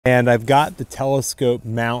And I've got the telescope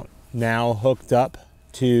mount now hooked up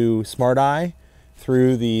to SmartEye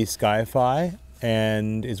through the SkyFi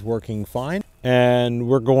and is working fine. And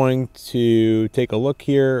we're going to take a look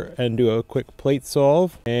here and do a quick plate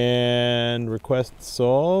solve and request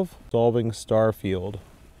solve, solving star field.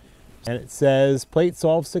 And it says, plate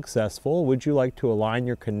solve successful. Would you like to align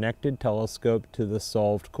your connected telescope to the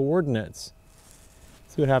solved coordinates?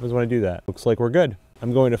 Let's see what happens when I do that. Looks like we're good.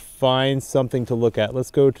 I'm going to find something to look at. Let's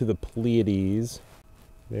go to the Pleiades.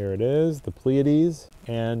 There it is, the Pleiades.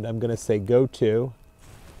 And I'm going to say go to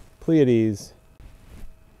Pleiades.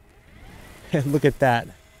 And look at that.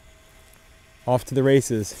 Off to the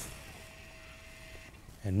races.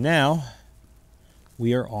 And now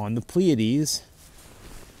we are on the Pleiades.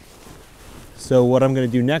 So what I'm going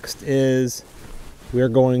to do next is we're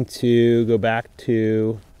going to go back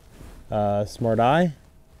to SmartEye.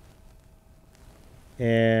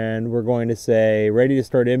 And we're going to say, ready to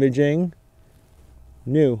start imaging,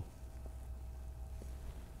 new.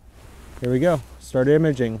 Here we go, start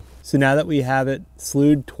imaging. So now that we have it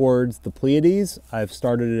slewed towards the Pleiades, I've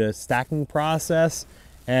started a stacking process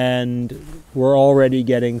and we're already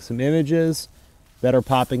getting some images that are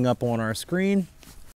popping up on our screen.